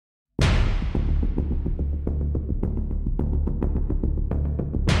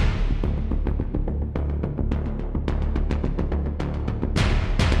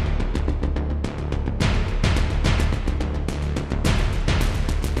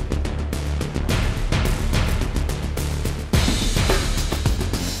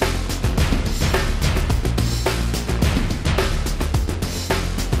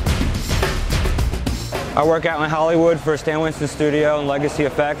I work out in Hollywood for Stan Winston Studio and Legacy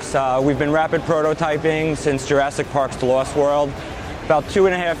Effects. We've been rapid prototyping since Jurassic Park's The Lost World. About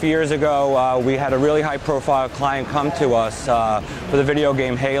 2.5 years ago, we had a really high-profile client come to us for the video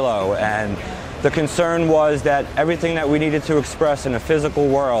game Halo, and the concern was that everything that we needed to express in a physical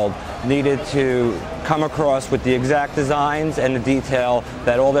world needed to come across with the exact designs and the detail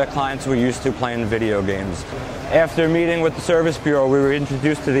that all their clients were used to playing video games. After meeting with the Service Bureau, we were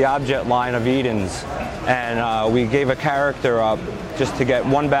introduced to the Objet line of Edens, and we gave a character up just to get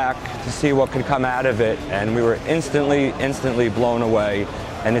one back to see what could come out of it, and we were instantly blown away,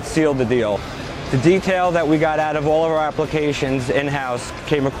 and it sealed the deal. The detail that we got out of all of our applications in-house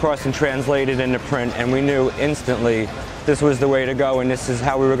came across and translated into print, and we knew instantly this was the way to go, and this is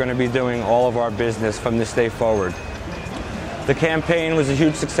how we were going to be doing all of our business from this day forward. The campaign was a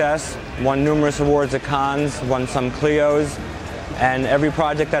huge success, won numerous awards at cons, won some Clios, and every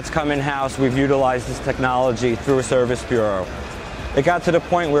project that's come in-house, we've utilized this technology through a Service Bureau. It got to the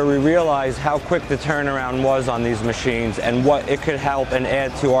point where we realized how quick the turnaround was on these machines and what it could help and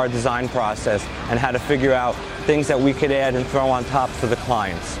add to our design process, and how to figure out things that we could add and throw on top for the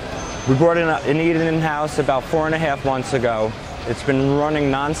clients. We brought in an Eden in-house about 4.5 months ago. It's been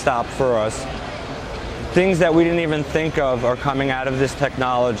running non-stop for us. Things that we didn't even think of are coming out of this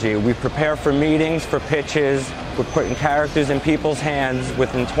technology. We prepare for meetings, for pitches. We're putting characters in people's hands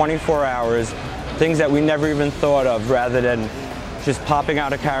within 24 hours, things that we never even thought of, rather than just popping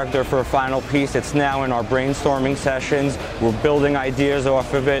out a character for a final piece. It's now in our brainstorming sessions. We're building ideas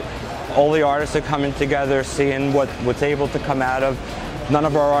off of it. All the artists are coming together, seeing what's able to come out of. None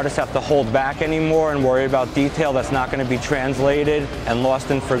of our artists have to hold back anymore and worry about detail that's not going to be translated and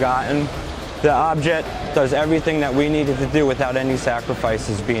lost and forgotten. The Objet does everything that we needed to do without any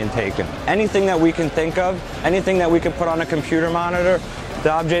sacrifices being taken. Anything that we can think of, anything that we can put on a computer monitor,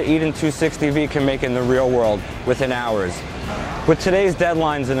 the Objet Eden 260V can make in the real world within hours. With today's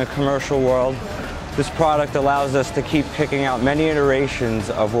deadlines in the commercial world, this product allows us to keep kicking out many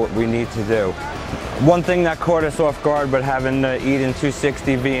iterations of what we need to do. One thing that caught us off guard, but having the Eden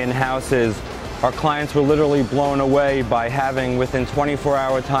 260V in-house, is our clients were literally blown away by having, within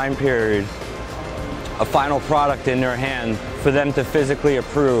 24-hour time period, a final product in their hand for them to physically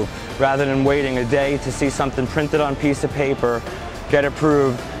approve, rather than waiting a day to see something printed on a piece of paper, get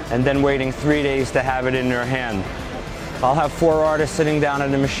approved, and then waiting 3 days to have it in their hand. I'll have 4 artists sitting down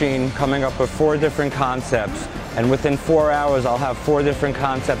at a machine coming up with 4 different concepts, and within 4 hours I'll have 4 different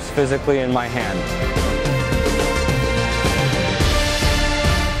concepts physically in my hand.